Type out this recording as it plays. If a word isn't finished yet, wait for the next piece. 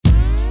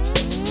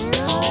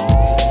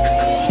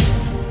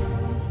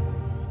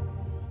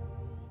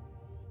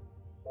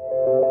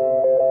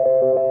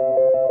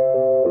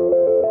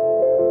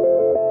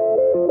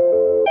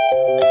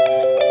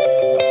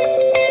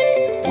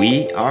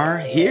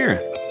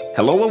here.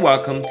 Hello and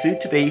welcome to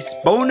today's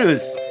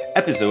bonus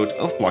episode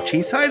of Blockchain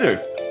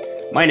Insider.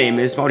 My name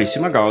is Mauricio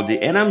Magaldi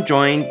and I'm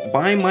joined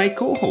by my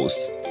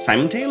co-host,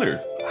 Simon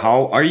Taylor.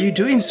 How are you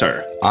doing,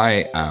 sir?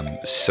 I am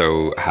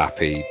so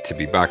happy to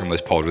be back on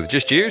this pod with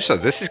just you. So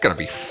this is going to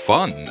be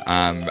fun.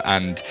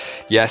 And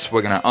yes,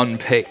 we're going to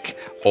unpick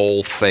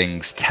all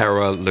things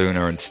Terra,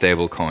 Luna, and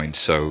stablecoins.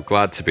 So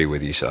glad to be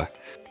with you, sir.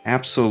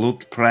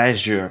 Absolute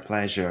pleasure.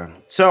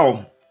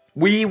 So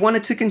we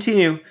wanted to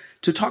continue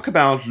to talk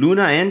about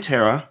Luna and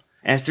Terra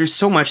as there's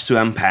so much to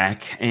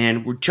unpack.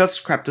 And we just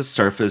scratched the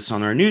surface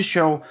on our news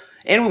show.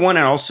 And we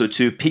wanted also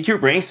to pick your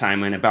brain,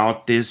 Simon,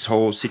 about this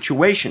whole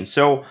situation.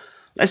 So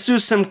let's do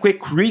some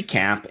quick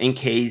recap in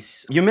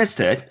case you missed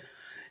it.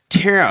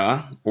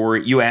 Terra, or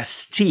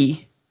UST,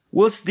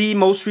 was the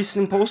most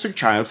recent poster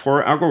child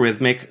for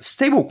algorithmic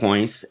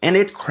stablecoins, and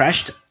it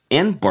crashed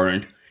and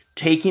burned,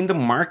 taking the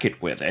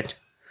market with it.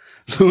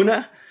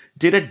 Luna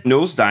did a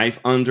nosedive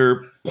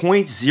under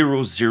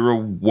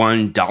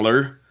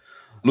 $0.001,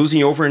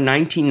 losing over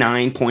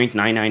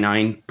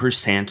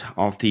 99.999%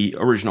 of the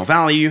original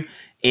value,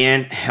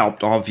 and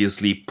helped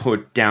obviously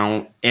put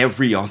down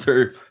every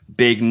other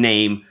big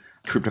name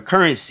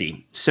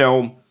cryptocurrency.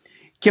 So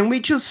can we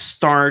just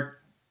start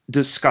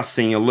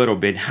discussing a little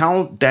bit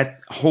how that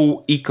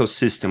whole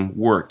ecosystem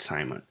worked,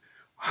 Simon?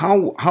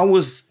 How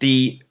was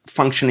the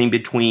functioning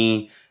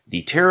between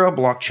the Terra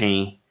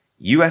blockchain,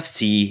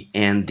 UST,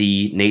 and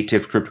the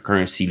native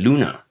cryptocurrency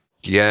Luna?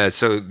 Yeah,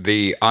 so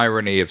the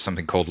irony of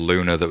something called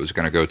Luna that was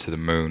going to go to the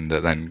moon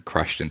that then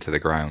crashed into the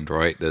ground,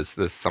 right? There's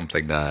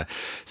something there.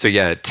 So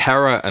yeah,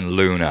 Terra and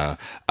Luna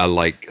are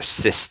like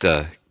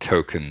sister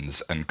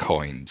tokens and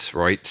coins,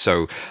 right?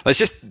 So let's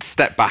just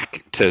step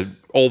back to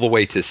all the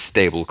way to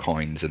stable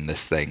coins in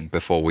this thing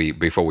before we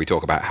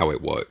talk about how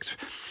it worked.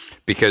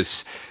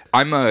 Because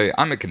I'm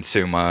a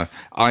consumer,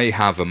 I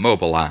have a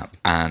mobile app,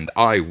 and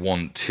I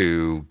want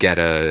to get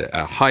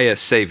a higher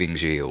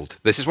savings yield.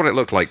 This is what it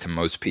looked like to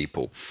most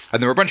people.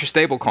 And there were a bunch of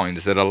stable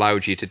coins that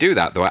allowed you to do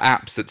that. There were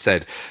apps that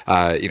said,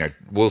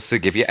 we'll still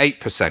give you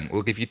 8%,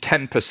 we'll give you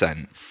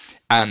 10%.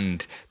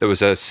 And there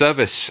was a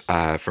service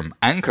from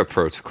Anchor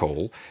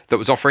Protocol that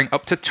was offering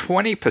up to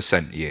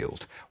 20%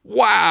 yield.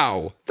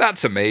 Wow,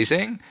 that's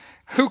amazing.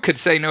 Who could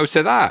say no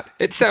to that?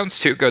 It sounds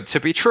too good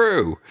to be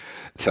true.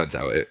 Turns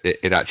out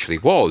it actually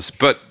was,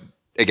 but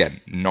again,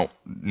 not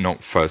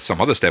for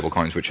some other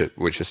stablecoins which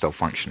are still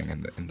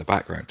functioning in the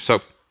background. So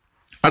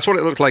that's what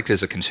it looked like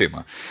as a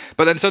consumer.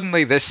 But then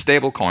suddenly this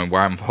stablecoin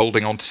where I'm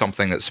holding on to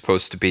something that's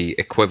supposed to be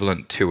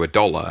equivalent to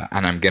 $1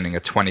 and I'm getting a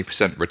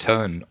 20%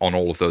 return on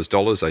all of those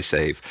dollars I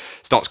save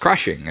starts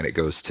crashing, and it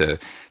goes to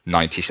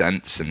 90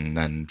 cents and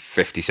then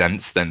 50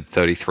 cents, then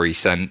 33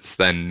 cents,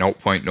 then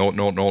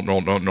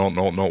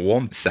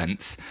 0.0000001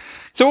 cents.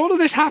 So all of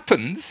this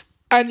happens.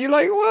 And you're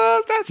like,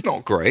 well, that's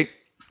not great.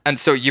 And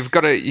so you've got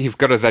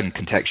to then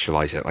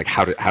contextualize it. Like,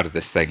 how did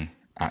this thing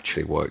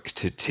actually work?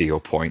 To your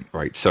point,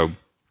 right? So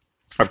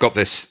I've got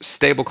this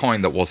stable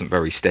coin that wasn't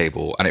very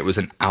stable, and it was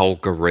an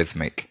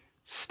algorithmic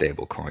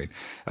stable coin.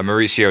 And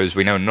Mauricio, as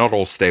we know, not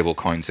all stable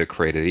coins are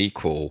created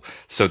equal.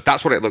 So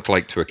that's what it looked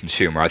like to a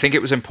consumer. I think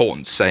it was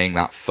important saying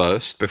that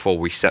first before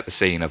we set the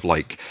scene of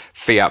like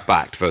fiat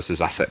backed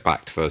versus asset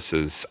backed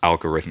versus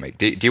algorithmic.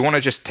 Do you want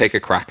to just take a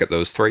crack at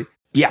those three?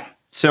 Yeah.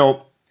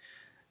 So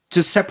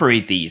to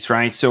separate these,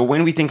 right? So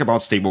when we think about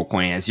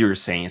stablecoin, as you were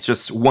saying, it's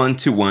just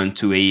one-to-one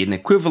to an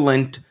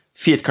equivalent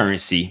fiat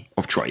currency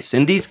of choice.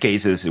 In these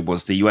cases, it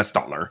was the US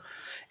dollar.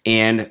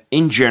 And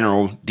in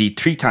general, the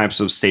three types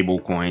of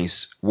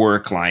stablecoins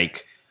work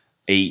like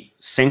a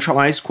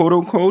centralized quote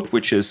unquote,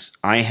 which is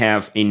I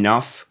have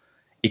enough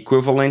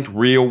equivalent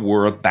real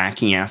world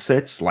backing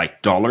assets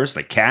like dollars,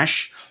 like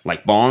cash,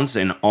 like bonds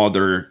and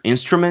other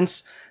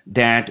instruments,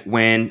 that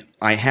when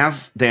I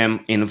have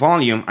them in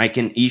volume, I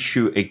can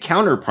issue a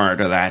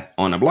counterpart of that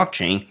on a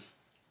blockchain.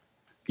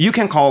 You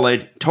can call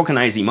it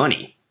tokenizing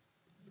money,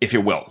 if you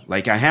will.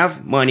 Like I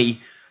have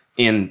money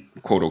in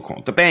quote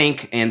unquote the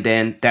bank, and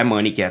then that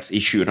money gets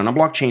issued on a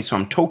blockchain. So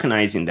I'm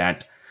tokenizing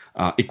that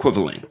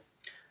equivalent.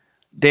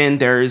 Then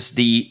there's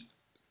the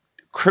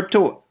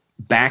crypto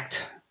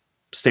backed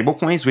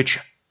stablecoins, which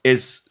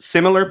is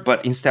similar,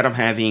 but instead of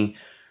having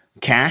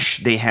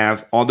cash, they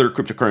have other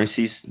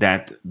cryptocurrencies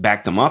that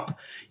back them up.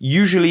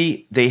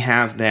 Usually they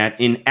have that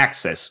in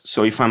excess.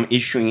 So if I'm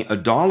issuing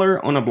 $1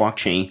 on a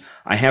blockchain,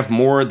 I have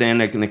more than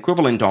an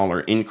equivalent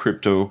dollar in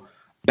crypto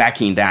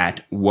backing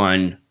that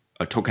one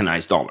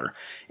tokenized dollar.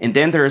 And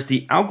then there's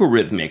the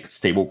algorithmic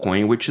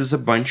stablecoin, which is a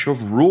bunch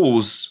of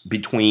rules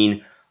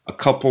between a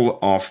couple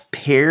of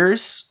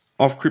pairs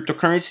of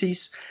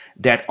cryptocurrencies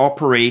that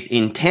operate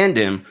in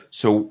tandem.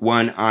 So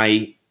when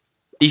I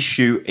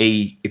issue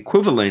a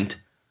equivalent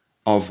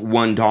of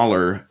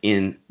 $1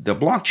 in the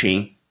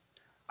blockchain,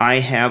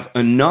 I have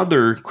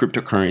another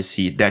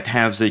cryptocurrency that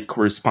has a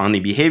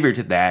corresponding behavior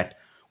to that,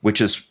 which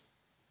is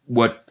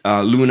what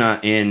Luna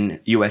and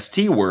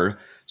UST were.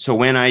 So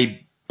when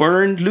I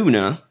burn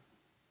Luna,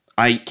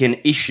 I can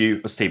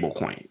issue a stable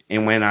coin.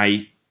 And when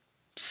I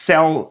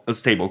sell a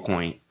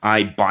stablecoin,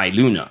 I buy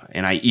Luna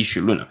and I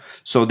issue Luna.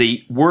 So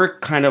they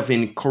work kind of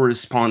in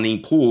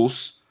corresponding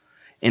pools,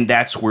 and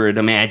that's where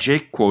the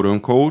magic, quote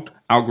unquote,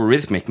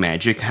 algorithmic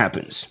magic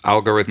happens.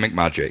 Algorithmic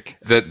magic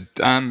that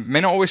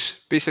may not always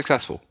be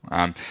successful.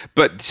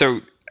 But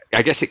so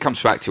I guess it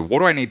comes back to, what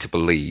do I need to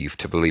believe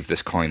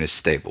this coin is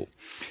stable?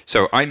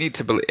 So I need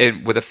to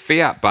believe with a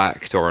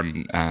fiat-backed or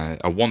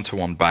a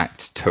one-to-one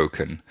backed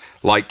token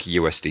like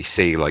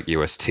USDC, like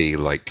UST,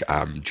 like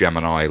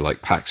Gemini,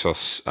 like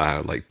Paxos,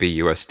 like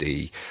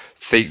BUSD,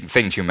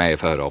 things you may have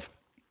heard of.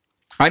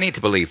 I need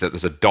to believe that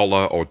there's a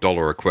dollar or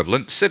dollar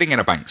equivalent sitting in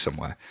a bank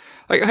somewhere.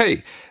 Like,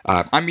 hey,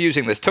 I'm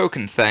using this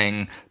token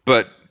thing,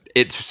 but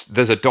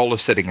there's a dollar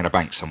sitting in a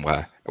bank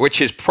somewhere,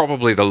 which is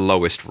probably the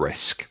lowest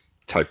risk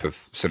type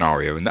of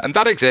scenario. And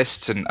that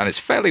exists, and it's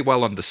fairly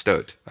well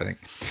understood, I think.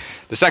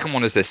 The second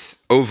one is this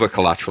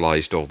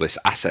over-collateralized or this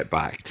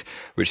asset-backed,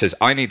 which says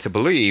I need to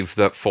believe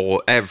that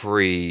for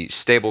every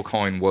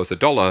stablecoin worth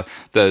 $1,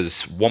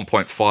 there's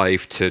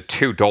 $1.5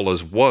 to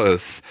 $2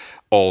 worth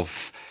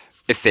of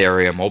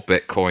Ethereum or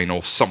Bitcoin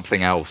or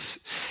something else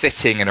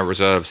sitting in a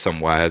reserve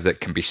somewhere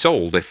that can be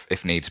sold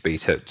if needs be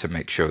to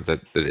make sure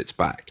that it's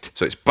backed.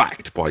 So it's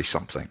backed by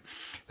something.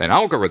 Then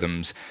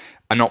algorithms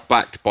are not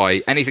backed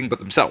by anything but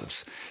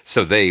themselves.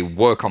 So they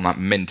work on that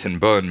mint and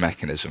burn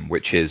mechanism,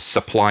 which is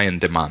supply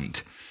and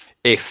demand.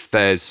 If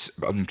there's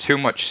too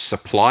much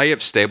supply of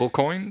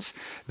stablecoins,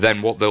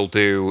 then what they'll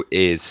do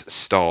is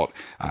start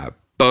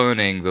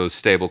burning those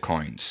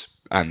stablecoins.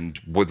 And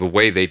the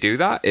way they do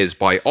that is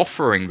by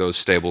offering those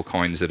stable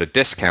coins at a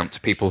discount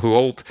to people who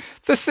hold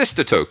the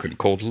sister token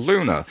called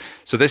Luna.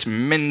 So this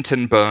mint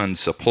and burn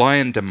supply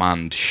and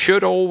demand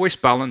should always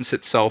balance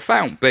itself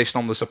out based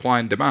on the supply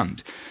and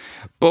demand.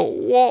 But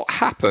what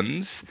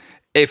happens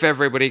if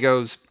everybody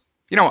goes,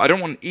 I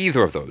don't want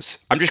either of those.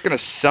 I'm just going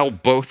to sell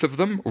both of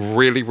them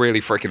really,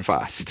 really freaking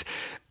fast.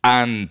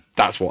 And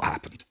that's what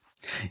happened.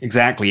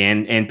 Exactly.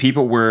 And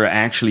people were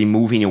actually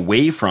moving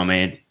away from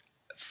it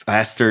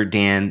faster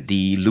than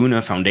the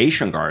Luna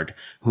Foundation Guard,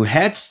 who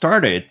had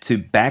started to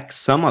back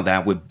some of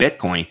that with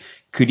Bitcoin,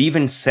 could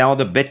even sell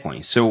the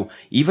Bitcoin. So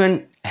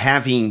even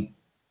having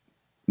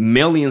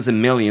millions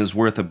and millions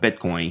worth of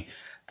Bitcoin,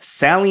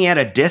 selling at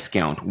a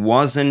discount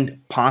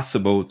wasn't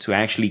possible to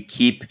actually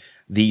keep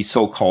the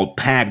so-called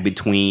peg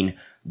between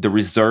the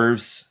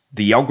reserves,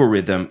 the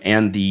algorithm,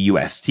 and the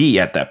UST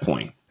at that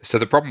point. So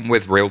the problem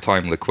with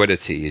real-time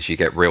liquidity is you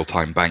get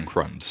real-time bank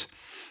runs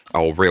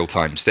or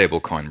real-time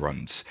stablecoin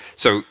runs.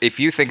 So if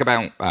you think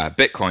about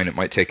Bitcoin, it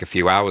might take a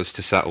few hours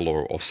to settle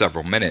or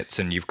several minutes,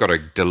 and you've got a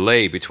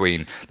delay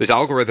between this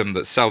algorithm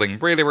that's selling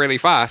really, really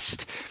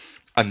fast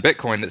and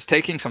Bitcoin that's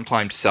taking some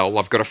time to sell.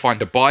 I've got to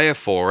find a buyer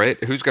for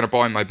it. Who's going to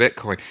buy my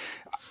Bitcoin?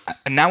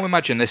 And now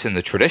imagine this in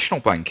the traditional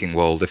banking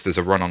world, if there's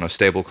a run on a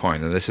stablecoin,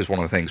 and this is one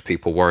of the things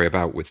people worry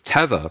about with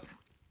Tether,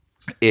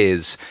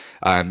 is,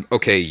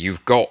 okay,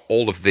 you've got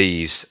all of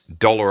these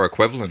dollar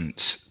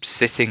equivalents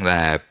sitting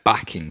there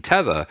backing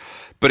Tether,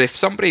 but if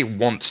somebody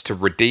wants to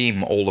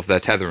redeem all of their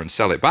Tether and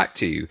sell it back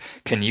to you,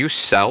 can you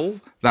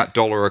sell that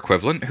dollar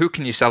equivalent? Who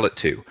can you sell it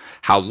to?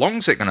 How long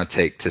is it going to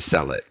take to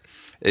sell it?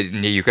 Are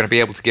you going to be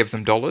able to give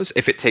them dollars?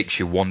 If it takes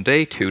you 1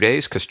 day, 2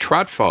 days, because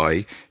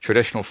TradFi,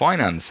 traditional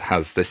finance,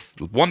 has this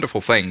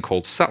wonderful thing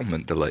called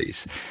settlement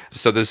delays.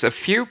 So there's a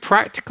few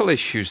practical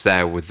issues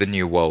there with the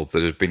new world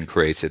that have been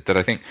created that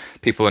I think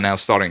people are now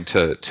starting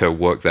to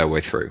work their way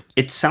through.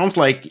 It sounds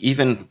like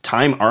even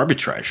time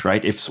arbitrage,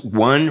 right? If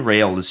one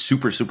rail is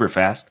super, super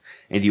fast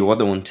and the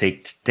other one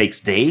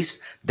takes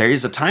days, there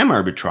is a time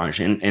arbitrage.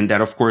 And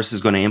that, of course,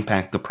 is going to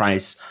impact the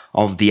price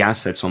of the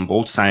assets on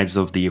both sides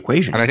of the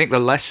equation. And I think the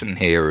lesson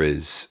here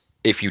is,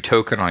 if you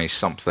tokenize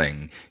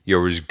something,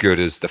 you're as good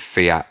as the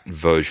fiat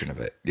version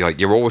of it.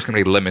 You're always going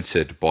to be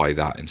limited by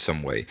that in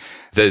some way.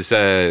 There's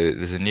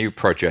a new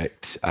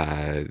project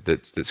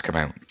that's come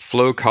out.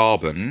 Flow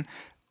Carbon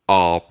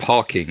are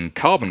parking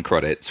carbon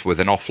credits with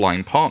an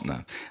offline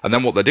partner. And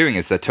then what they're doing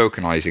is they're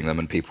tokenizing them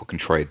and people can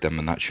trade them,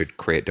 and that should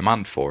create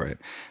demand for it.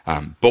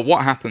 But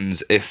what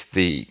happens if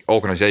the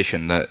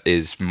organization that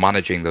is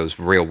managing those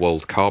real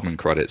world carbon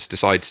credits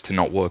decides to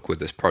not work with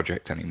this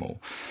project anymore?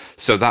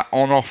 So that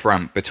on-off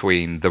ramp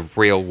between the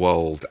real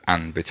world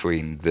and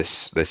between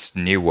this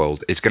new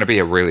world is going to be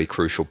a really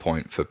crucial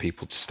point for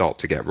people to start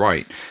to get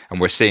right. And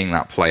we're seeing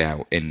that play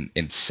out in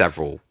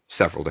several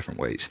different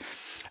ways.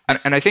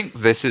 And I think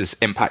this has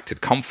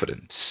impacted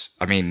confidence.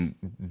 I mean,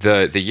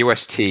 the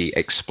UST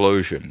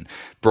explosion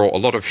brought a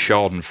lot of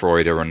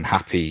schadenfreude and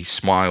happy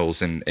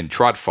smiles in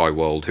TradFi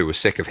world, who were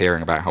sick of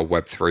hearing about how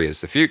Web3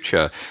 is the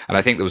future. And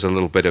I think there was a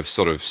little bit of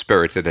sort of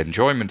spirited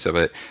enjoyment of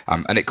it.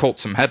 And it caught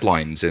some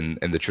headlines in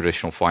the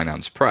traditional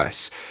finance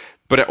press.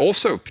 But it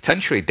also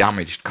potentially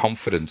damaged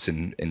confidence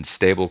in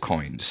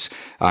stablecoins.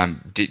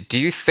 Do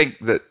you think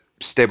that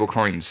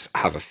stablecoins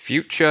have a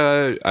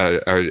future?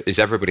 Or is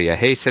everybody a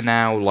hater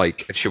now?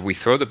 Should we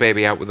throw the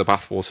baby out with the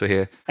bathwater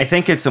here? I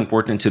think it's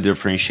important to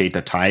differentiate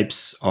the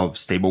types of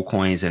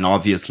stablecoins, and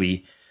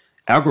obviously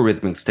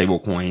algorithmic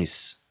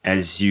stablecoins,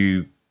 as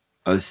you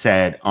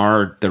said,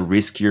 are the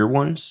riskier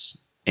ones.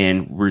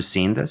 and we're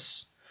seeing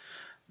this.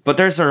 But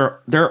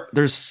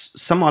there's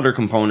some other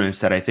components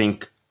that I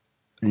think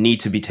need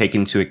to be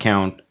taken into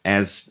account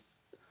as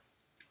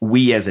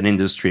we as an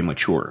industry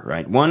mature,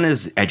 right? One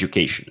is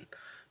education.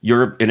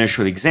 Your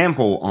initial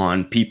example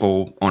on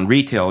people on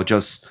retail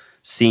just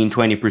seeing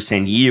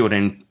 20% yield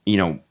and,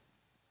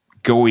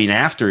 going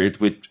after it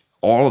with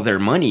all of their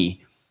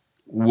money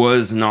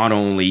was not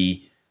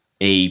only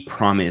a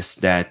promise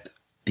that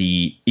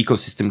the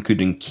ecosystem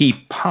couldn't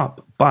keep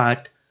up,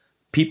 but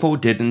people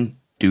didn't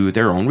do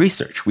their own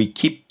research. We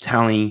keep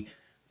telling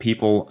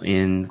people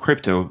in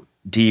crypto,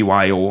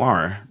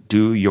 DYOR,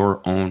 do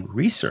your own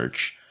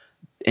research.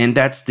 And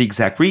that's the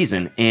exact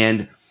reason.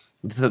 And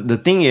the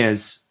thing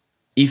is,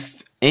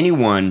 if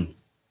anyone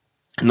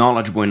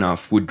knowledgeable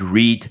enough would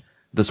read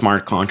the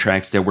smart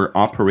contracts that were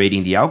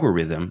operating the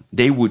algorithm,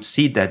 they would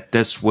see that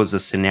this was a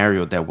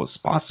scenario that was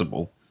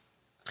possible.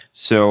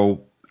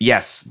 So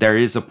yes, there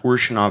is a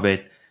portion of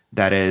it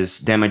that is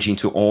damaging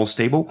to all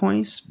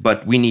stablecoins,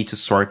 but we need to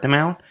sort them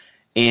out.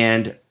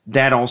 And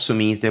that also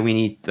means that we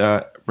need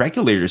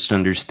regulators to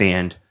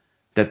understand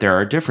that there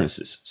are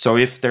differences. So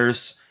if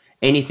there's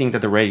anything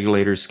that the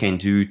regulators can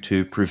do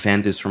to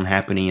prevent this from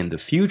happening in the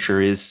future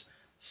is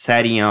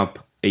setting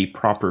up a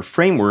proper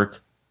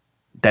framework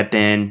that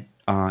then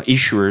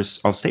issuers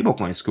of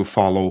stablecoins could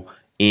follow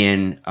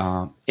in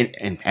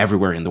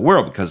everywhere in the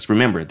world. Because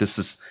remember, this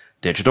is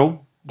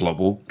digital,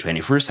 global,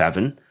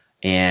 24/7,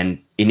 and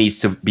it needs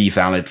to be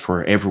valid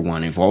for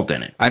everyone involved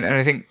in it. And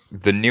I think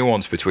the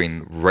nuance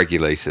between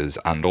regulators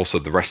and also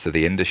the rest of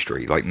the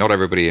industry, like not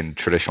everybody in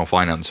traditional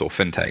finance or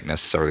fintech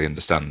necessarily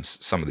understands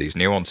some of these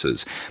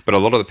nuances, but a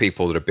lot of the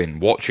people that have been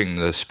watching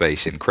the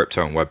space in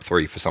crypto and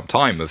Web3 for some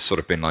time have sort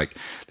of been like,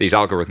 these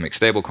algorithmic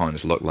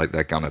stablecoins look like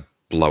they're going to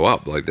blow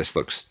up. Like this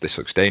looks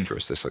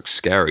dangerous. This looks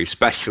scary,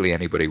 especially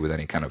anybody with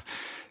any kind of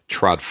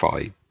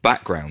TradFi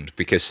background,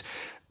 because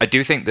I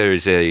do think there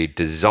is a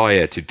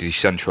desire to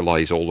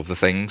decentralize all of the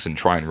things and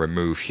try and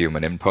remove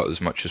human input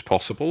as much as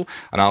possible.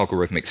 And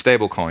algorithmic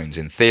stablecoins,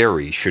 in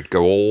theory, should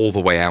go all the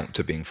way out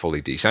to being fully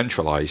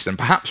decentralized. And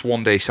perhaps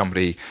one day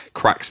somebody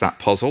cracks that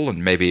puzzle,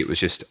 and maybe it was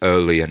just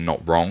early and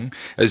not wrong,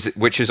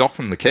 which is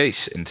often the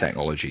case in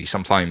technology.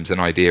 Sometimes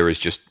an idea is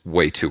just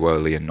way too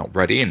early and not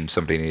ready, and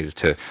somebody needed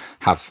to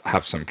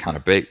have some kind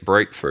of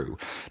breakthrough.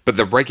 But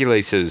the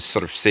regulators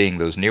sort of seeing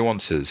those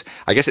nuances,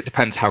 I guess it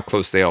depends how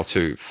close they are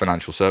to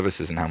financial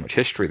services and how much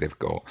history they've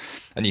got.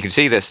 And you can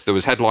see this. There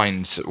was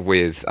headlines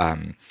with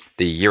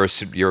the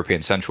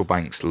European Central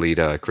Bank's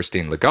leader,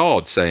 Christine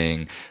Lagarde,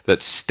 saying that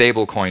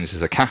stablecoins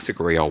as a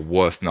category are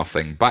worth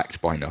nothing, backed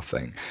by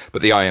nothing.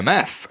 But the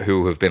IMF,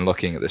 who have been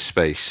looking at this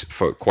space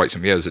for quite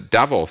some years, at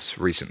Davos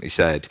recently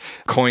said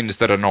coins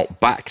that are not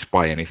backed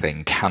by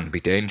anything can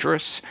be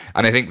dangerous.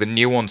 And I think the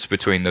nuance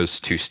between those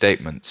two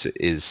statements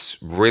is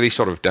really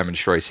sort of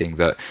demonstrating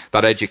that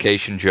that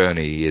education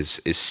journey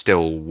is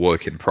still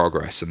work in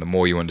progress. And the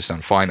more you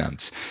understand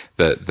finance,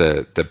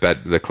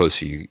 the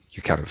closer you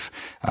kind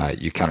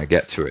of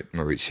get to it,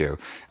 Mauricio.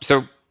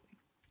 So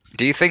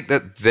do you think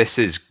that this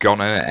is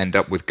gonna end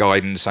up with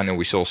guidance? I know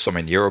we saw some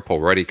in Europe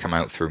already come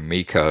out through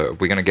MiCA. Are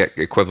we gonna get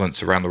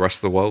equivalents around the rest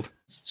of the world?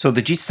 So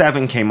the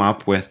G7 came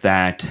up with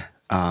that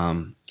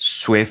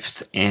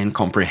swift and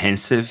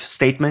comprehensive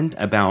statement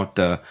about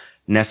the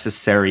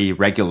necessary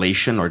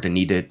regulation or the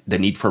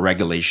need for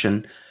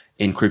regulation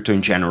in crypto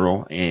in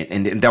general,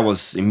 and that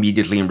was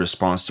immediately in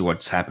response to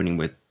what's happening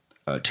with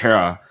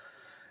Terra.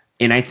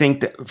 And I think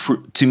that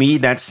to me,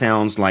 that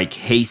sounds like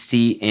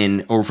hasty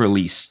and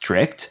overly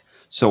strict.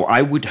 So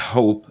I would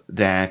hope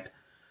that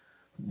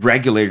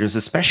regulators,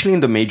 especially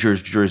in the major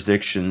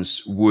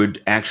jurisdictions,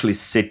 would actually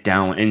sit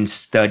down and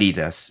study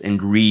this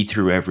and read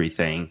through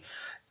everything.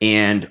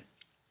 And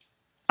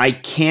I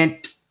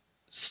can't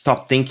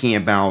stop thinking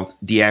about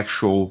the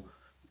actual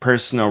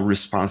personal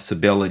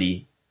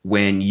responsibility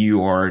when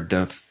you are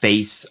the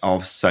face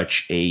of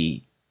such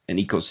an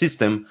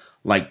ecosystem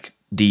like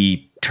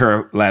the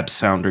Terra Labs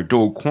founder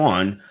Do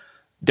Kwon.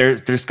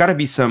 There's got to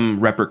be some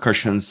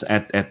repercussions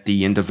at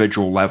the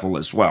individual level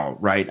as well,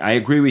 right? I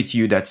agree with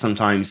you that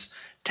sometimes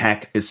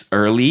tech is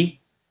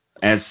early,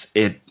 as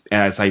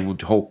I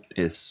would hope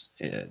this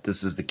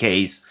is the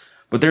case,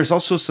 but there's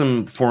also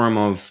some form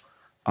of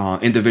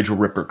individual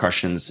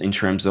repercussions in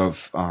terms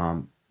of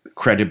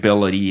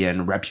credibility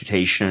and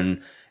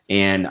reputation.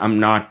 And I'm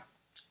not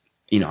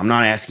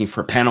asking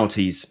for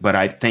penalties, but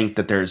I think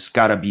that there's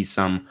got to be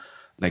some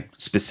like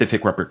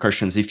specific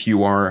repercussions if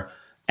you are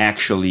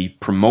actually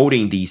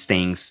promoting these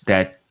things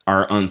that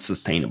are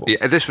unsustainable.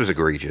 Yeah, this was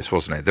egregious,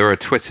 wasn't it? There are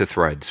Twitter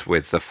threads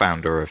with the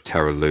founder of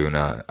Terra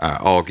Luna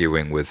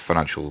arguing with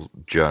financial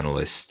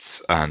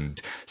journalists and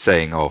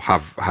saying, "Oh,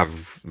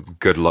 have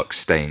good luck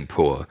staying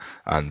poor,"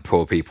 and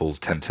poor people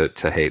tend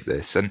to hate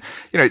this. And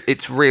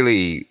it's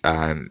really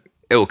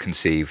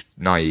ill-conceived,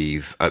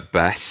 naive at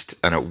best,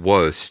 and at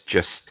worst,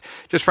 just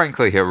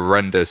frankly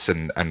horrendous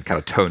and kind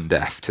of tone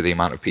deaf to the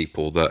amount of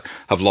people that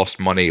have lost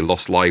money,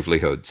 lost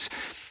livelihoods.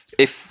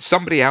 if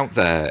somebody out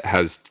there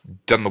has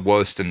done the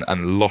worst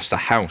and lost a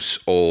house,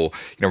 or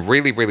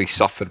really really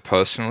suffered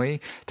personally,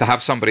 to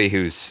have somebody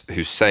who's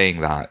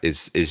saying that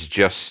is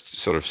just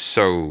sort of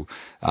so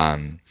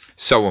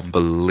so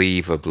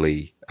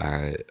unbelievably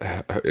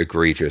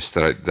egregious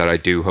that I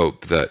do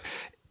hope that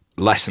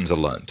lessons are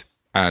learned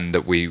and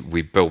that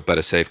we build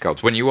better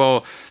safeguards. When you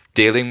are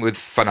dealing with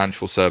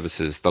financial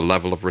services, the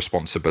level of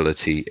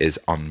responsibility is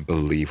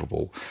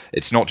unbelievable.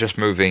 It's not just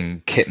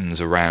moving kittens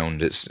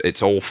around.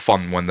 It's all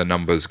fun when the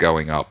number's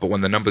going up, but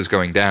when the number's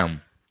going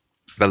down,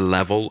 the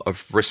level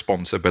of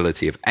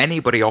responsibility of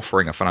anybody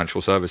offering a financial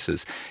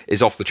services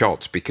is off the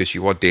charts, because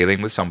you are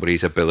dealing with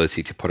somebody's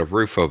ability to put a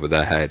roof over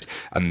their head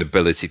and the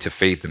ability to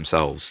feed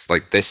themselves.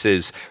 Like, this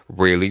is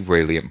really,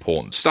 really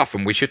important stuff,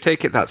 and we should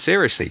take it that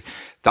seriously.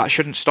 That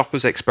shouldn't stop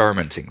us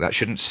experimenting. That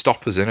shouldn't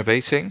stop us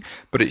innovating,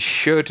 but it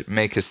should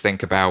make us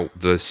think about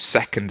the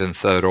second and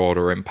third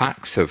order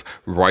impacts of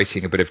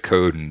writing a bit of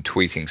code and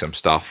tweeting some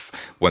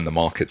stuff when the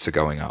markets are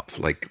going up.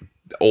 Like,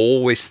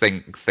 always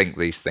think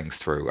these things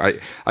through. I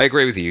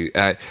agree with you.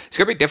 It's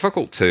going to be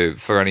difficult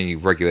for any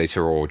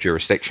regulator or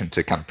jurisdiction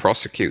to kind of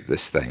prosecute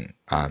this thing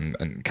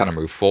and kind of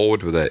move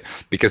forward with it,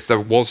 because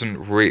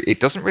it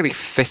doesn't really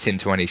fit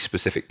into any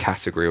specific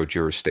category or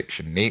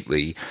jurisdiction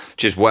neatly,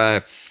 which is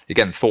where,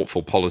 again,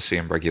 thoughtful policy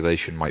and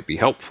regulation might be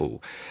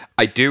helpful.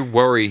 I do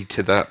worry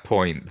to that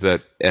point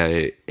that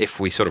if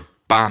we sort of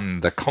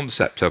ban the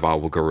concept of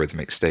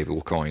algorithmic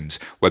stablecoins,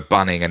 we're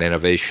banning an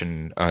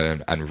innovation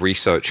and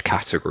research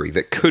category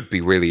that could be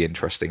really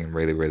interesting and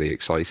really, really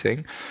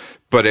exciting.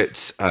 But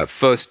it's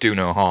first, do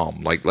no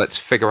harm. Like, let's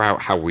figure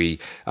out how we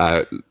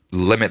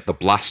limit the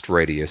blast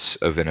radius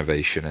of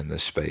innovation in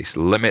this space,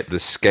 limit the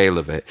scale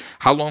of it.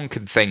 How long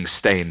can things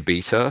stay in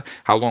beta?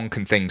 How long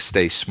can things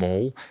stay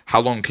small? How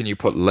long can you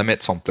put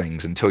limits on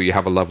things until you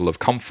have a level of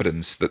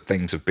confidence that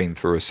things have been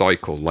through a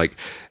cycle? Like,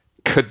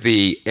 could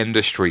the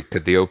industry,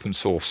 could the open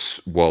source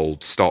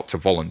world start to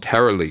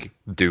voluntarily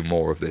do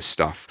more of this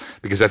stuff?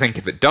 Because I think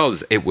if it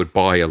does, it would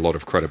buy a lot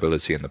of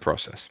credibility in the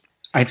process.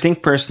 I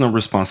think personal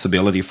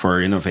responsibility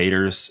for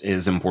innovators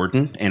is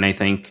important. And I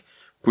think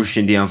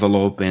pushing the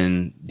envelope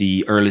in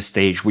the early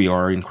stage we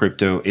are in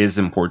crypto is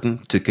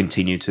important to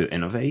continue to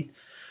innovate.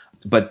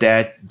 But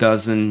that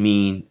doesn't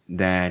mean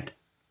that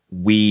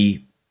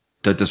the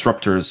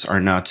disruptors,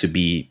 are not to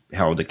be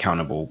held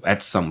accountable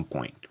at some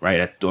point,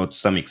 right? To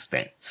some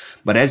extent.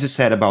 But as you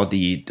said about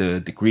the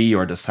degree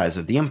or the size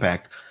of the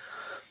impact,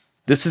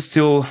 this is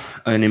still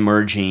an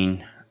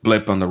emerging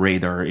blip on the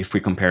radar if we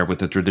compare with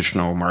the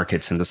traditional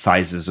markets and the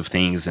sizes of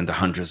things and the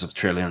hundreds of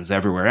trillions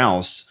everywhere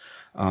else,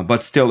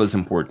 but still is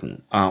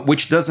important,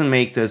 which doesn't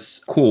make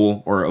this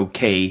cool or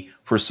okay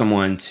for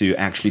someone to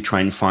actually try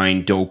and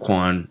find Do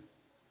Kwon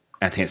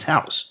at his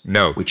house.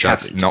 No, which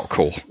that's happened. not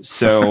cool.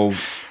 So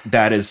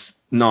that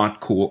is not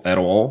cool at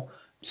all.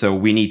 So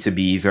we need to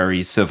be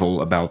very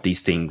civil about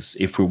these things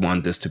if we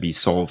want this to be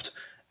solved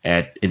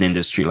at an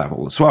industry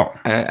level as well.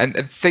 And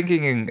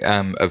thinking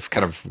of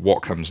kind of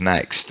what comes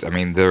next, I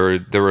mean,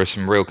 there are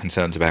some real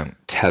concerns about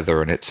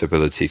Tether and its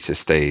ability to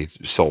stay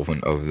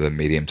solvent over the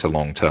medium to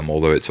long term,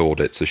 although its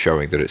audits are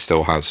showing that it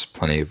still has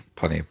plenty of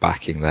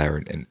backing there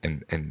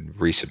in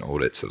recent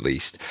audits, at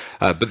least.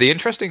 But the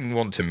interesting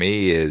one to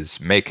me is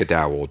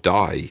MakerDAO or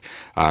DAI,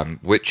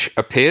 which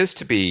appears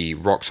to be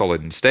rock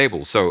solid and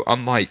stable. So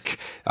unlike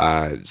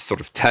sort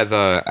of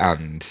Tether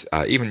and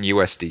even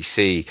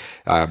USDC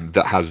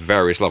that has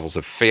various levels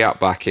of fiat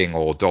backing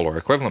or dollar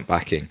equivalent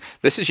backing,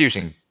 this is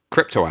using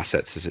crypto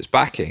assets as its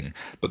backing,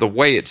 but the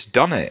way it's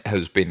done it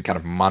has been kind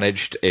of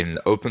managed in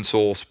open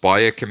source by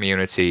a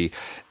community.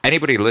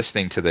 Anybody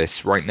listening to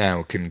this right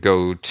now can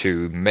go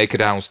to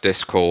MakerDAO's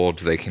Discord,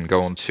 they can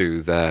go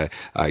onto their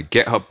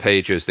GitHub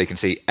pages, they can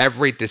see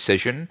every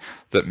decision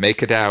that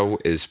MakerDAO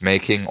is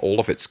making, all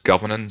of its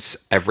governance,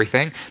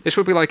 everything. This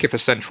would be like if a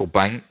central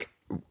bank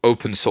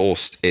open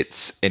sourced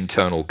its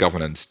internal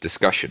governance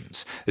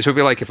discussions. This would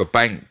be like if a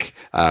bank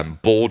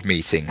board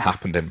meeting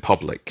happened in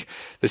public.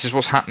 This is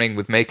what's happening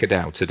with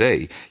MakerDAO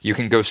today. You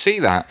can go see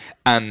that,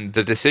 and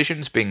the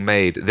decisions being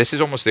made, this is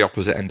almost the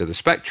opposite end of the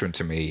spectrum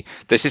to me.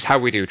 This is how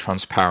we do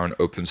transparent,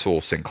 open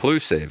source,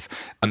 inclusive,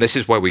 and this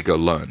is where we go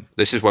learn.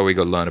 This is where we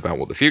go learn about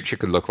what the future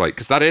could look like,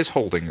 because that is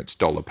holding its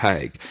dollar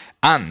peg,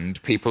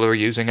 and people are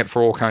using it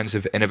for all kinds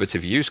of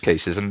innovative use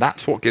cases, and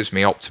that's what gives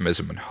me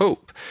optimism and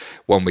hope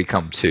when we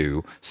come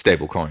to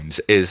stablecoins,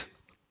 is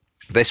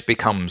this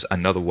becomes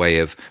another way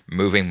of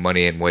moving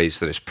money in ways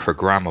that is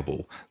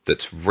programmable,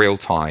 that's real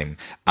time,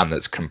 and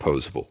that's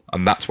composable.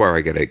 And that's where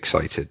I get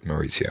excited,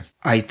 Maurizio.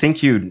 I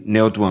think you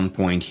nailed one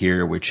point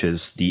here, which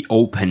is the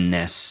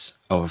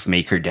openness of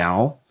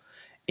MakerDAO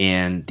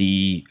and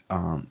the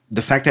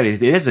fact that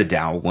it is a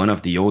DAO, one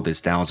of the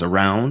oldest DAOs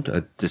around,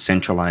 a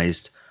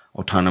decentralized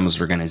autonomous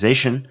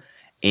organization,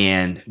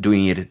 and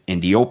doing it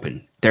in the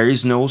open. There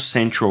is no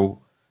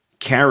central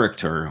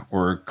character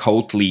or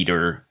cult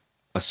leader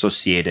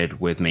associated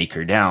with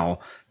MakerDAO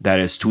that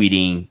is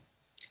tweeting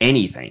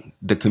anything.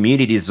 The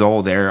community is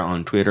all there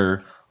on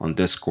Twitter, on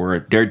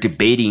Discord. They're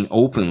debating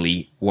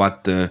openly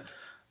what the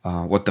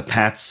what the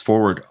paths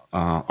forward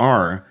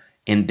are,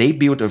 and they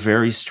built a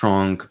very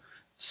strong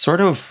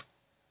sort of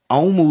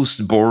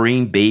almost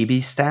boring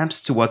baby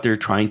steps to what they're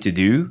trying to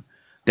do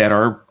that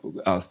are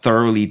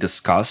thoroughly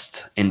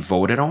discussed and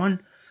voted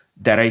on.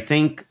 That I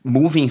think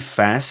moving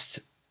fast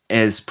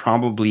is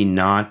probably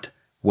not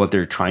what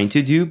they're trying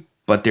to do,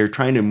 but they're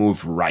trying to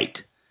move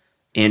right.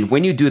 And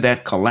when you do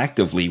that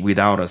collectively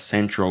without a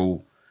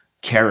central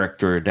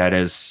character that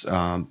is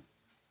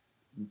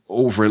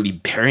overly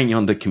bearing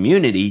on the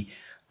community,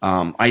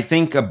 I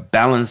think a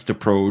balanced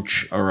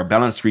approach or a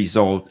balanced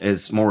result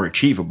is more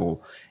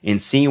achievable. In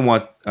seeing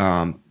what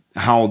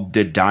how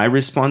the DAI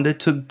responded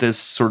to this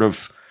sort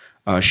of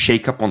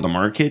shakeup on the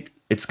market,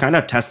 it's kind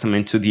of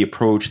testament to the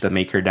approach that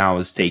MakerDAO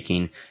is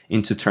taking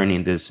into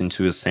turning this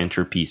into a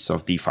centerpiece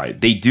of DeFi.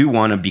 They do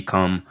want to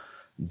become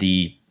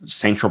the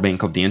central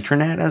bank of the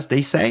internet, as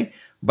they say,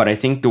 but I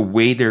think the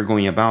way they're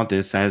going about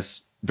this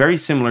is very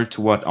similar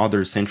to what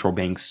other central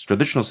banks,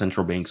 traditional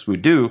central banks,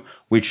 would do,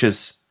 which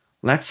is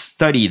let's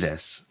study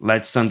this,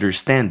 let's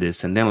understand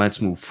this, and then let's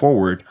move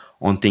forward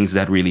on things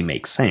that really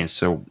make sense.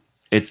 So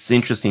it's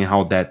interesting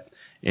how that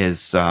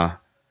is a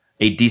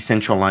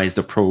decentralized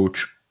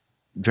approach,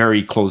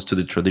 very close to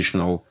the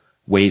traditional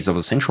ways of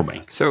a central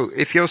bank. So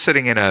if you're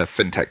sitting in a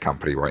fintech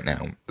company right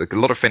now, a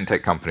lot of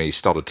fintech companies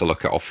started to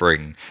look at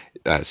offering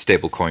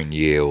stablecoin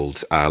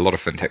yield. A lot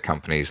of fintech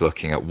companies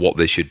looking at what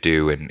they should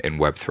do in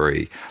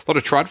Web3. A lot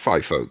of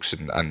TradFi folks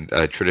and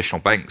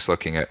traditional banks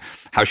looking at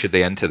how should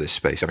they enter this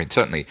space. I mean,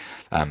 certainly,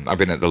 I've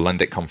been at the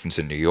Lendit conference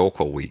in New York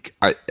all week.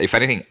 If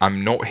anything,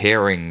 I'm not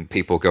hearing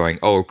people going,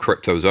 "Oh,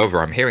 crypto's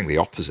over." I'm hearing the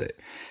opposite.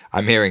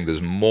 I'm hearing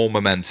there's more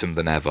momentum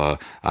than ever.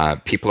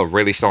 People are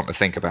really starting to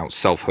think about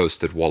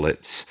self-hosted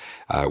wallets.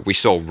 We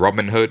saw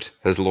Robinhood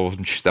has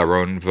launched their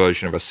own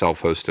version of a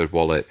self-hosted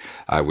wallet.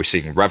 We're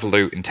seeing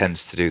Revolut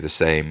intends to do the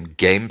same.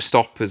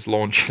 GameStop is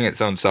launching its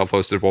own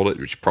self-hosted wallet,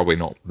 which is probably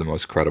not the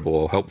most credible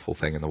or helpful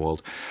thing in the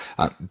world.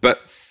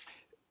 But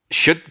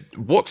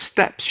what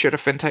steps should a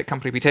fintech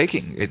company be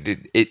taking?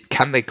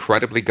 Can they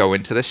credibly go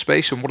into this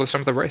space, and what are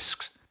some of the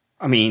risks?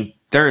 I mean,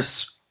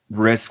 there's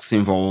risks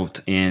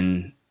involved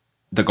in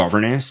the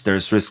governance.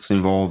 There's risks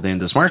involved in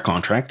the smart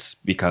contracts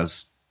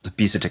because it's a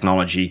piece of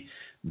technology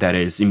that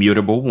is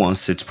immutable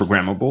once it's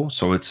programmable.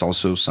 So it's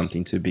also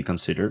something to be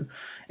considered.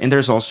 And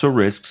there's also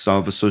risks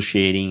of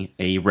associating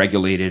a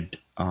regulated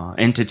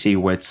entity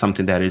with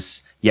something that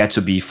is yet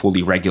to be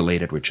fully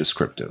regulated, which is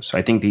crypto. So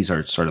I think these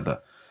are sort of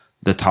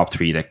the top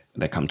three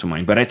that come to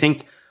mind. But I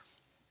think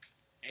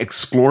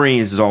exploring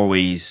is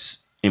always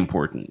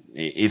important.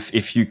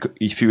 If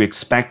you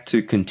expect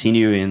to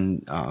continue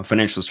in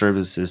financial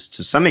services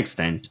to some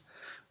extent,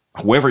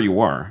 whoever you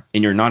are,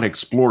 and you're not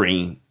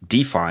exploring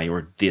DeFi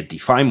or the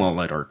DeFi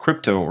wallet or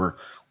crypto or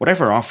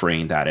whatever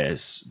offering that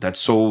is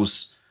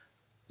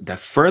that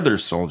further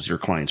solves your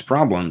client's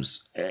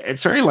problems,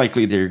 it's very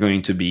likely there are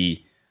going to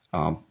be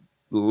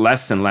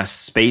less and less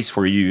space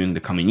for you in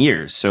the coming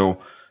years. So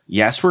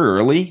yes, we're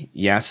early.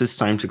 Yes, it's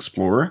time to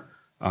explore,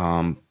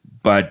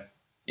 but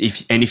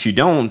if you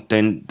don't,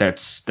 then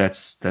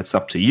that's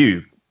up to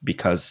you,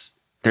 because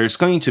there's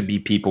going to be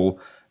people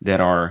that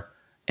are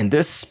in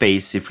this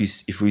space. If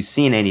we've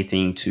seen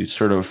anything to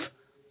sort of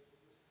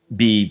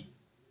be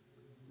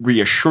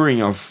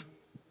reassuring of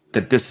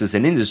that this is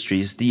an industry,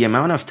 is the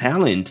amount of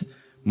talent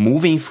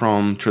moving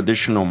from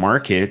traditional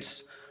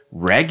markets,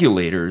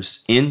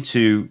 regulators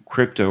into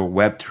crypto,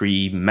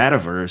 Web3,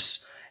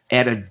 metaverse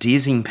at a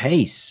dizzying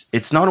pace.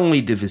 It's not only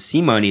the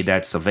VC money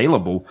that's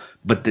available,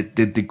 but the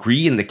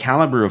degree and the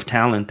caliber of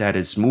talent that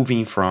is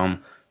moving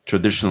from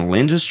traditional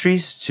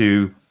industries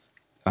to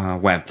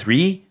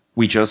Web3.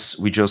 We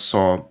just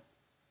saw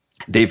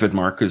David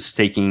Marcus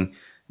taking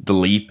the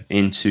leap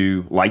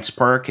into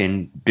Lightspark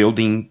and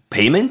building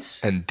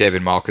payments. And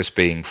David Marcus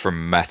being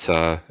from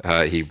Meta,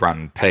 he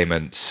ran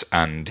payments,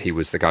 and he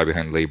was the guy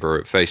behind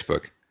Libra at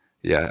Facebook.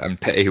 Yeah,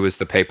 and he was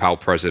the PayPal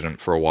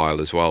president for a while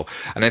as well.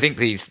 And I think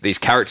these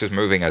characters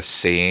moving are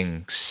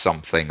seeing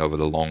something over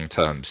the long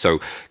term.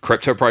 So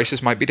crypto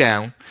prices might be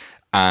down,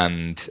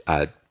 and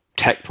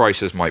tech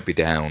prices might be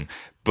down,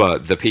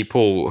 but the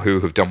people who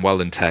have done well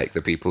in tech,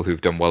 the people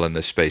who've done well in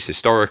this space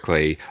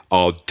historically,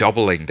 are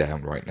doubling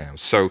down right now.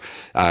 So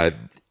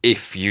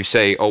if you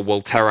say, "Oh,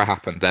 well, Terra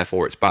happened,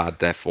 therefore it's bad,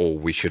 therefore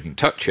we shouldn't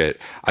touch it,"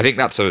 I think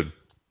that's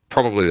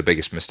probably the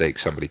biggest mistake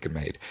somebody could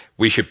make.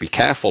 We should be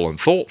careful and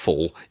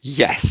thoughtful,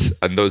 yes,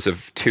 and those are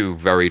two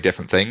very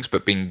different things,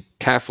 but being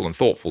careful and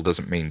thoughtful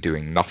doesn't mean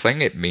doing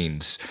nothing. It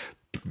means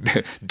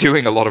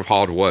doing a lot of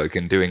hard work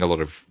and doing a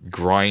lot of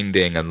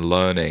grinding and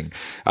learning.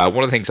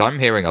 One of the things I'm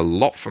hearing a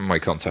lot from my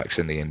contacts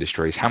in the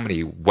industry is how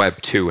many Web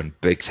 2 and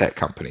big tech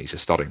companies are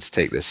starting to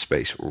take this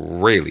space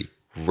really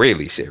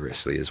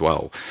seriously as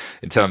well,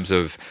 in terms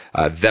of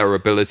their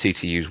ability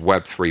to use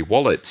Web3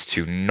 wallets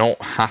to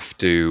not have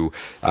to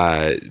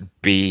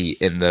be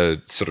in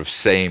the sort of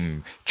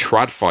same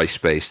TradFi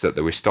space that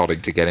they were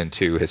starting to get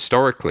into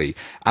historically,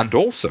 and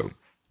also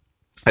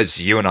as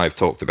you and I have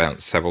talked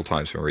about several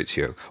times,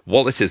 Maurizio,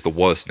 wallet is the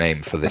worst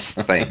name for this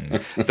thing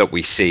that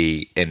we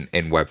see in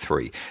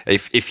Web3.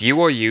 If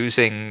you are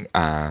using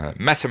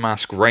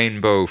MetaMask,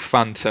 Rainbow,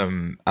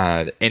 Phantom,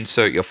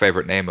 insert your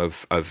favorite name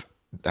of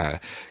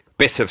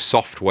bit of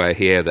software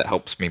here that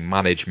helps me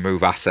manage,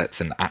 move assets,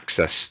 and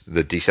access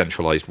the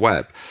decentralized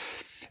web.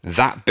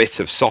 That bit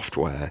of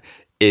software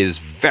is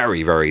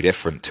very, very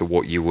different to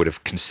what you would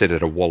have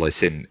considered a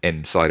wallet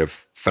inside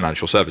of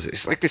financial services.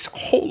 It's like this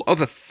whole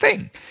other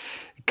thing,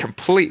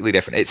 completely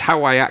different. It's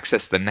how I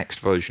access the next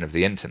version of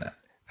the internet.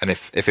 And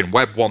if in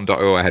Web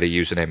 1.0 I had a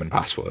username and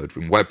password,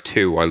 in Web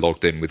 2 I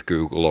logged in with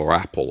Google or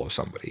Apple or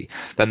somebody,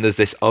 then there's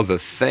this other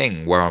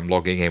thing where I'm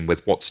logging in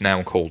with what's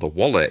now called a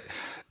wallet.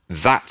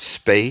 That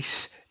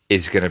space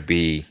is going to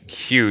be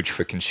huge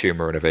for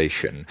consumer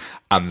innovation.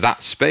 And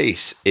that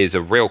space is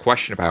a real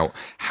question about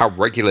how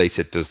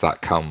regulated does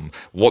that come?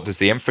 What does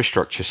the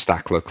infrastructure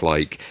stack look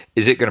like?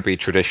 Is it going to be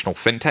traditional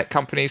fintech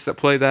companies that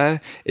play there?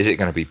 Is it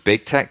going to be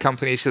big tech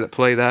companies that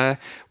play there?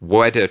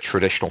 Where do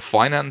traditional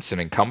finance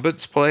and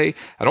incumbents play?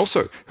 And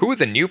also, who are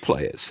the new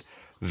players?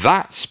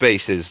 That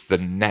space is the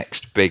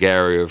next big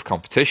area of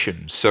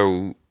competition.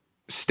 So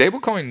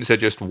stablecoins are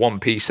just one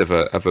piece of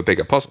a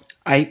bigger puzzle.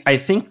 I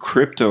think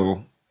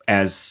crypto,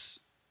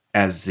 as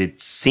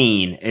it's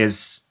seen,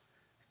 is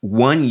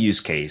one use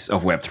case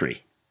of Web3.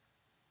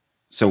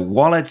 So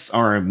wallets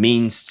are a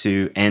means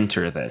to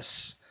enter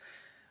this.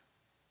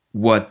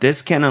 What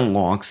this can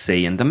unlock,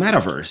 say, in the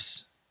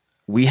metaverse,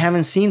 we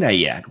haven't seen that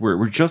yet.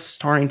 We're just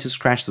starting to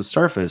scratch the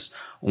surface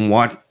on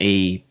what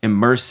a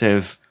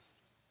immersive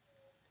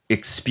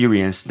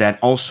experience that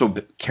also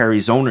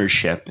carries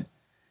ownership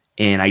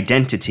and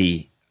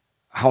identity,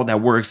 how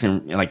that works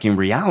in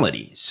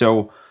reality.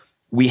 So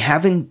we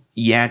haven't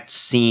yet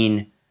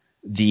seen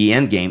the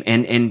end game.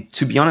 And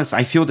to be honest,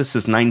 I feel this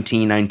is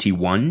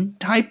 1991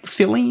 type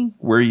feeling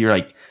where you're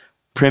like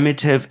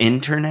primitive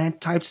internet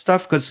type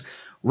stuff. Because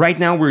right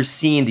now we're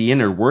seeing the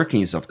inner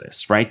workings of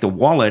this, right? The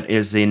wallet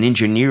is an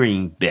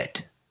engineering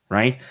bit,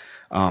 right?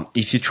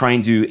 If you try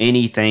and do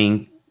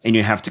anything and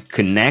you have to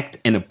connect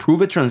and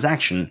approve a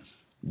transaction,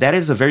 that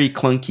is a very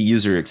clunky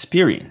user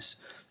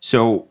experience.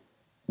 So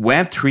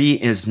Web3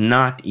 is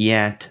not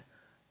yet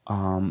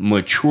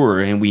mature,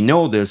 and we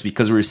know this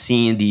because we're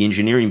seeing the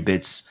engineering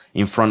bits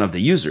in front of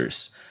the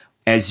users.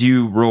 As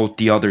you wrote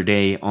the other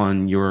day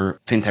on your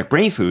FinTech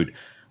Brain Food,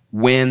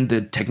 when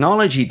the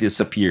technology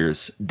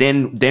disappears,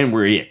 then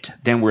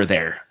we're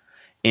there.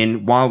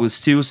 And while we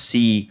still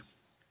see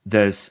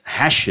this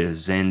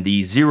hashes and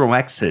the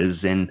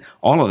 0x's and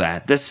all of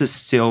that, this is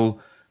still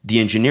the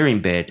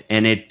engineering bit,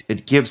 and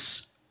it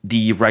gives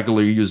the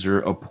regular user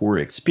a poor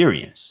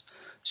experience.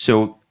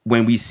 So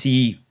when we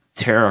see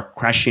Terra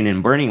crashing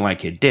and burning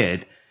like it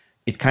did,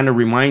 it kind of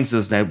reminds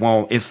us that,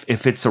 well, if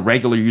it's a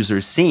regular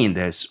user seeing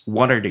this,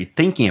 what are they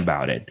thinking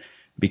about it?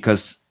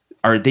 Because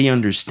are they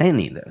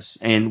understanding this?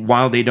 And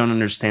while they don't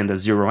understand the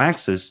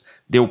 0x's,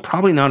 they'll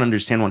probably not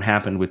understand what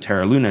happened with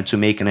Terra Luna to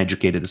make an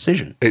educated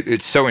decision.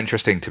 It's so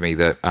interesting to me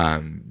that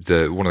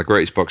one of the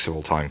greatest books of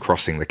all time,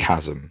 Crossing the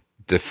Chasm,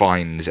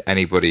 defines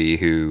anybody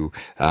who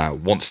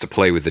wants to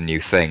play with the new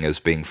thing as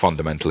being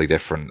fundamentally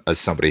different as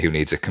somebody who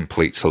needs a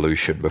complete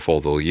solution before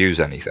they'll use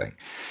anything.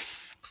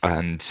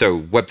 And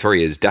so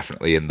Web3 is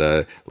definitely in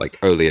the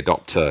early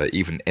adopter,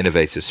 even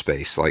innovator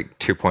space.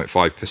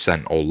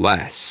 2.5% or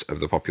less of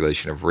the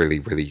population have really,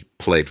 really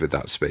played with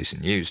that space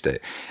and used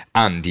it.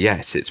 And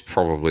yet it's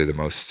probably the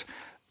most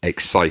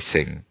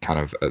exciting kind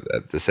of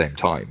at the same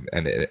time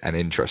and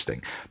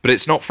interesting. But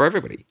it's not for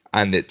everybody.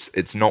 And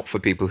it's not for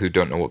people who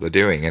don't know what they're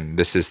doing. And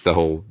this is the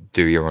whole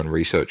do your own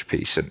research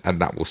piece,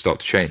 and that will start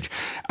to change.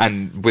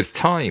 And with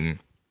time,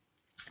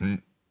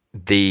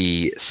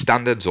 the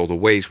standards or the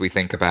ways we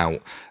think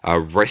about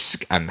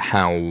risk and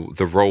how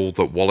the role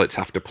that wallets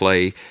have to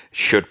play,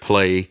 should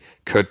play,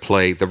 could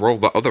play, the role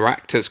that other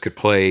actors could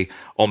play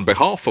on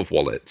behalf of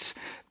wallets,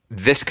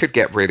 this could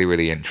get really,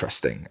 really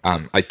interesting.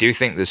 I do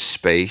think there's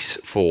space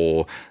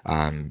for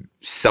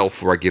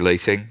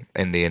self-regulating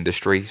in the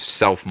industry,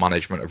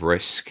 self-management of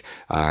risk,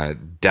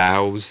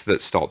 DAOs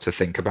that start to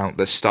think about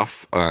this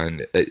stuff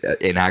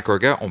in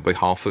aggregate on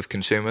behalf of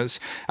consumers,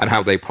 and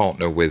how they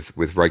partner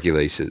with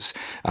regulators.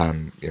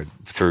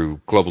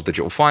 Through Global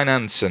Digital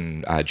Finance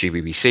and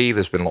GBBC,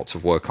 there's been lots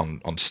of work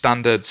on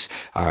standards.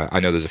 I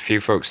know there's a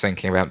few folks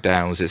thinking about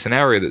DAOs. It's an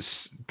area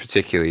that's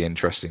particularly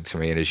interesting to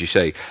me. And as you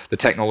say, the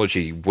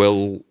technology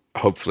will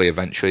hopefully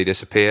eventually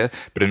disappear.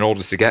 But in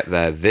order to get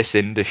there, this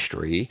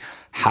industry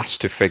has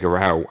to figure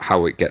out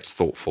how it gets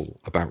thoughtful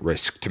about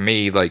risk. To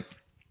me,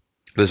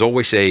 there's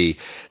always a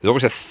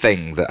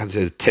thing that has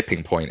a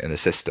tipping point in the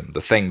system,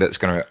 the thing that's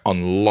going to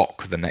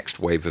unlock the next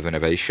wave of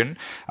innovation.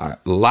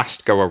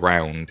 Last go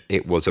around,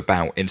 it was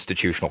about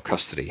institutional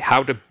custody.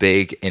 How do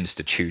big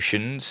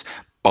institutions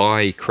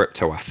buy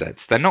crypto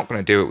assets? They're not going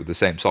to do it with the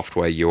same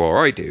software you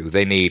or I do.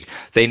 They need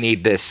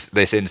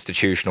this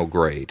institutional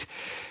grade.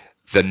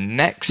 The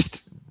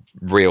next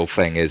real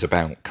thing is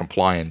about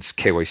compliance,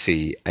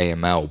 KYC,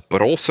 AML,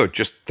 but also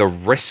just the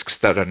risks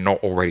that are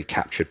not already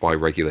captured by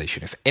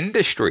regulation. If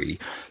industry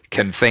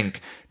can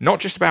think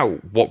not just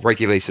about what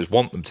regulators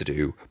want them to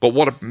do, but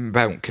what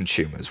about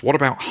consumers? What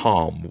about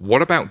harm?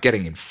 What about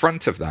getting in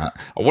front of that?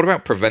 And what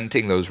about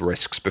preventing those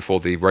risks before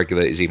the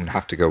regulators even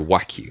have to go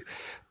whack you?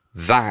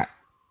 That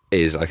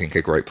is, I think,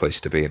 a great place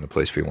to be and the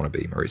place we want to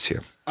be,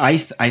 Maurizio. I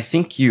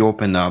think you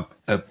open up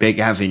a big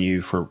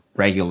avenue for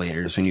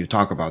regulators when you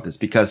talk about this,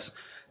 because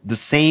the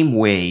same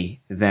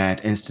way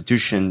that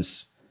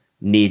institutions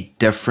need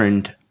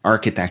different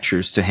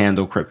architectures to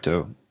handle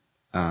crypto,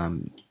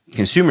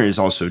 consumers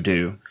also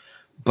do.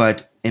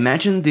 But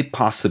imagine the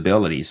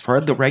possibilities for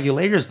the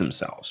regulators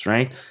themselves,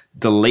 right?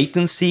 The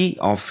latency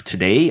of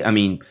today. I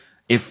mean,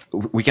 if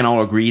we can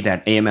all agree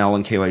that AML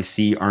and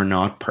KYC are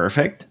not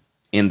perfect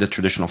in the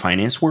traditional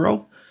finance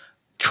world,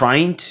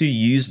 trying to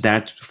use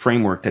that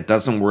framework that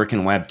doesn't work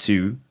in Web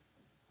 2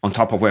 on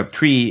top of Web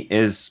 3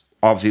 is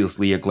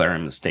obviously a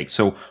glaring mistake.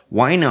 So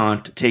why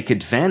not take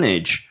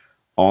advantage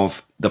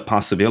of the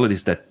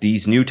possibilities that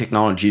these new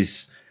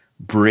technologies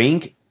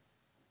bring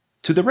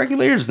to the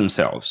regulators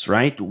themselves,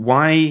 right?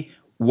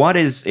 What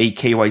is a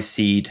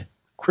KYC'd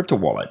crypto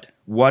wallet?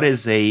 What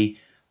is a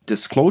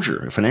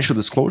disclosure, a financial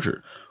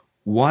disclosure?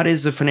 What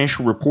is a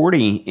financial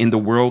reporting in the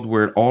world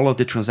where all of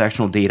the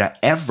transactional data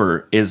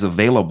ever is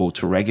available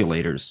to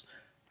regulators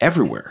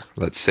everywhere?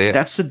 Let's see it.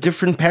 That's a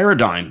different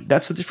paradigm.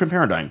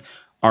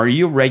 Are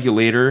you a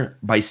regulator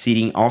by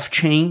seating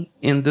off-chain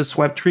in this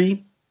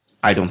Web3?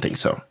 I don't think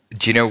so.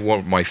 Do you know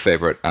what my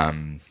favorite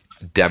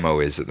demo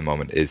is at the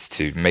moment is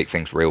to make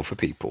things real for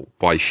people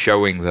by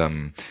showing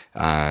them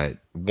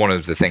one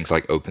of the things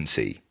like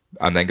OpenSea,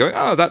 and then going,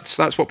 oh,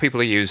 that's what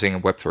people are using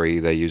in Web3.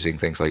 They're using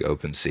things like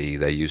OpenSea.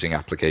 They're using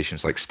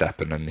applications like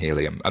Steppen and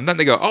Helium. And then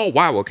they go, oh,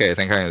 wow, okay, I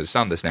think I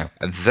understand this now.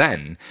 And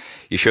then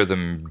you show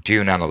them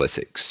Dune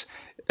Analytics.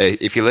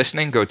 If you're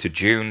listening, go to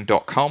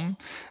Dune.com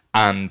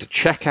and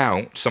check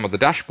out some of the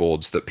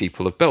dashboards that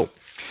people have built.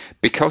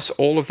 Because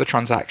all of the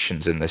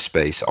transactions in this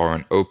space are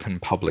an open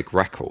public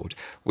record,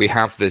 we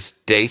have this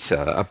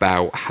data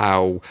about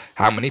how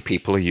many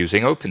people are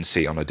using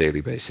OpenSea on a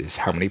daily basis,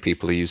 how many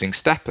people are using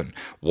Steppen,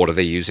 what are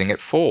they using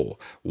it for,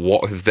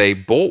 what have they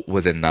bought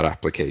within that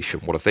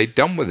application, what have they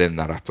done within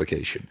that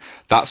application.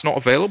 That's not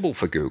available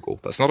for Google,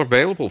 that's not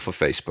available for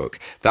Facebook,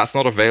 that's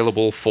not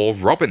available for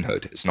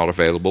Robinhood, it's not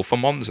available for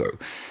Monzo.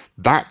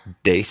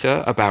 That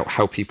data about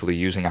how people are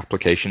using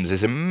applications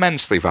is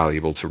immensely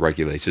valuable to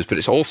regulators, but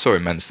it's also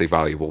immensely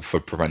valuable for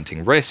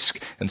preventing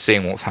risk and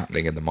seeing what's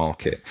happening in the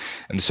market.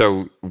 And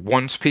so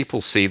once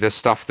people see this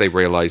stuff, they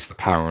realize the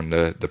power and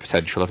the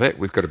potential of it.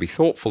 We've got to be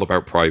thoughtful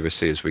about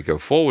privacy as we go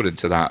forward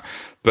into that,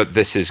 but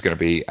this is going to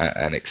be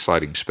an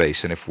exciting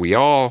space. And if we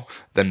are,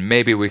 then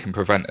maybe we can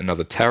prevent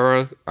another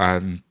terrible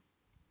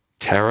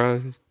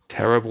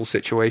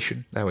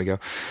situation. There we go.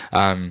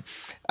 And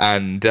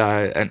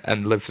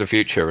live the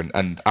future.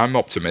 And I'm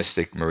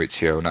optimistic,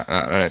 Maurizio, and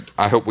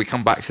I hope we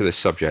come back to this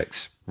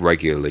subject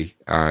regularly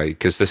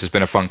because this has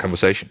been a fun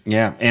conversation.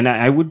 Yeah, and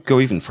I would go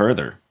even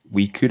further.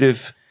 We could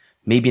have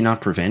maybe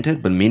not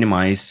prevented, but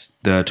minimized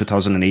the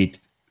 2008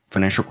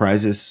 financial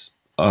crisis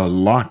a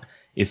lot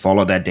if all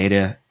of that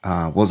data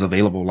was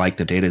available like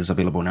the data is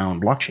available now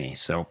on blockchain.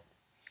 So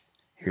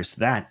here's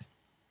that.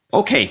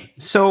 Okay,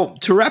 so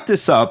to wrap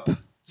this up,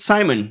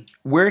 Simon,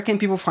 where can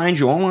people find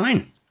you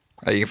online?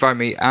 You can find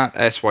me at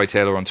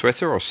SYTaylor on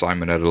Twitter or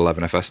Simon at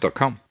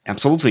 11fs.com.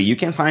 Absolutely. You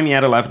can find me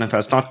at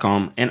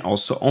 11fs.com and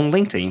also on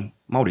LinkedIn,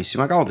 Mauricio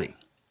Magaldi.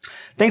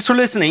 Thanks for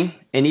listening.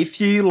 And if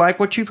you like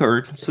what you've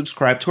heard,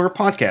 subscribe to our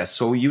podcast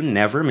so you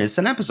never miss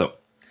an episode.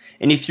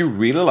 And if you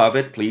really love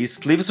it,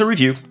 please leave us a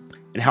review.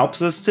 It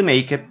helps us to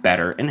make it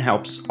better and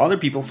helps other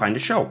people find the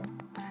show.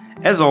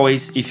 As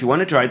always, if you want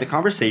to join the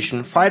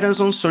conversation, find us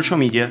on social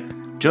media.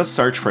 Just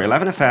search for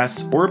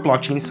 11FS or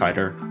Blockchain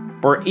Insider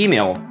or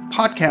email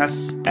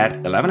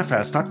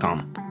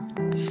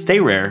podcasts@11fs.com. Stay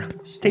rare,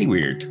 stay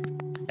weird.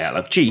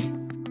 LFG.